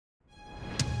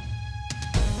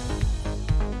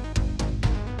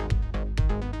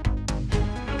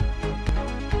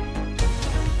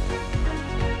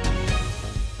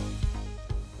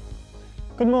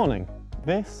Good morning,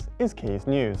 this is Keys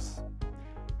News.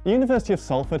 The University of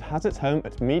Salford has its home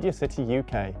at Media City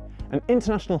UK, an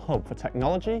international hub for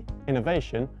technology,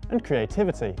 innovation and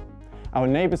creativity. Our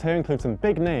neighbours here include some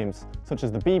big names such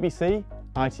as the BBC,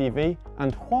 ITV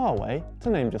and Huawei,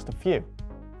 to name just a few.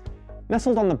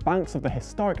 Nestled on the banks of the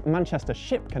historic Manchester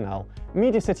Ship Canal,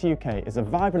 Media City UK is a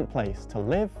vibrant place to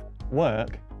live,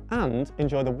 work and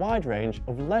enjoy the wide range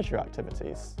of leisure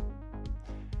activities.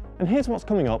 And here's what's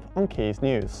coming up on Keys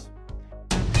News.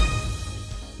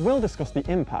 We'll discuss the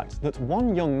impact that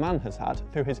one young man has had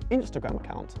through his Instagram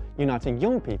account, uniting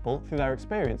young people through their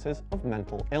experiences of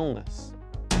mental illness.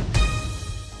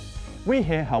 We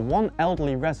hear how one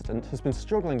elderly resident has been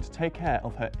struggling to take care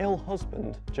of her ill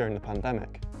husband during the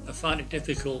pandemic. I find it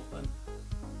difficult when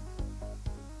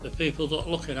the people that are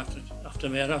looking after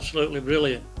me are absolutely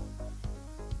brilliant.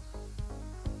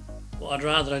 But I'd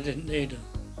rather I didn't need them.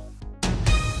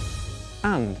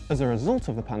 And as a result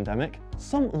of the pandemic,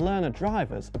 some learner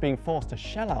drivers are being forced to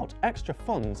shell out extra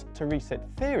funds to resit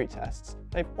theory tests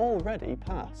they've already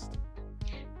passed.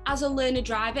 As a learner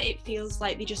driver, it feels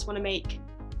like they just want to make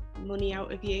money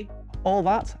out of you. All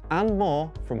that and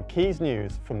more from Keys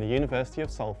News from the University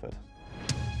of Salford.